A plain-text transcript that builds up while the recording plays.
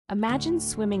Imagine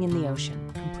swimming in the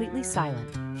ocean, completely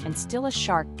silent, and still a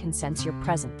shark can sense your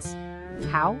presence.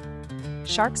 How?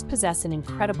 Sharks possess an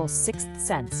incredible sixth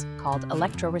sense called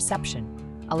electroreception,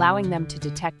 allowing them to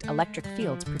detect electric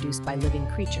fields produced by living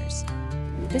creatures.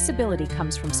 This ability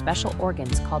comes from special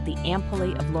organs called the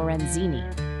ampullae of Lorenzini,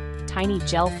 tiny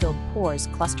gel-filled pores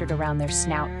clustered around their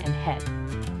snout and head.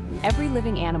 Every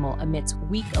living animal emits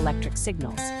weak electric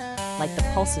signals, like the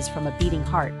pulses from a beating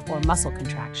heart or muscle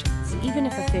contractions. Even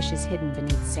if a fish is hidden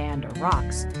beneath sand or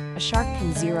rocks, a shark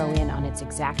can zero in on its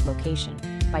exact location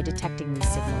by detecting these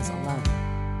signals alone.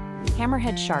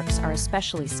 Hammerhead sharks are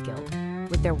especially skilled,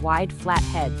 with their wide, flat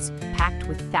heads packed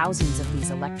with thousands of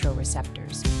these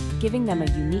electroreceptors, giving them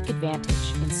a unique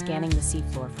advantage in scanning the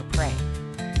seafloor for prey.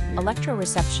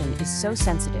 Electroreception is so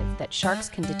sensitive that sharks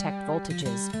can detect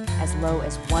voltages as low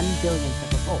as 1/1000th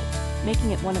of a volt,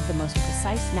 making it one of the most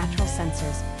precise natural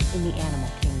sensors in the animal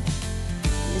kingdom.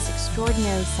 This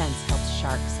extraordinary sense helps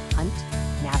sharks hunt,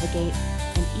 navigate,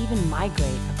 and even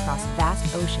migrate across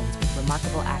vast oceans with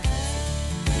remarkable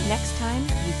accuracy. Next time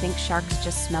you think sharks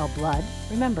just smell blood,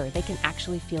 remember they can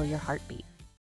actually feel your heartbeat.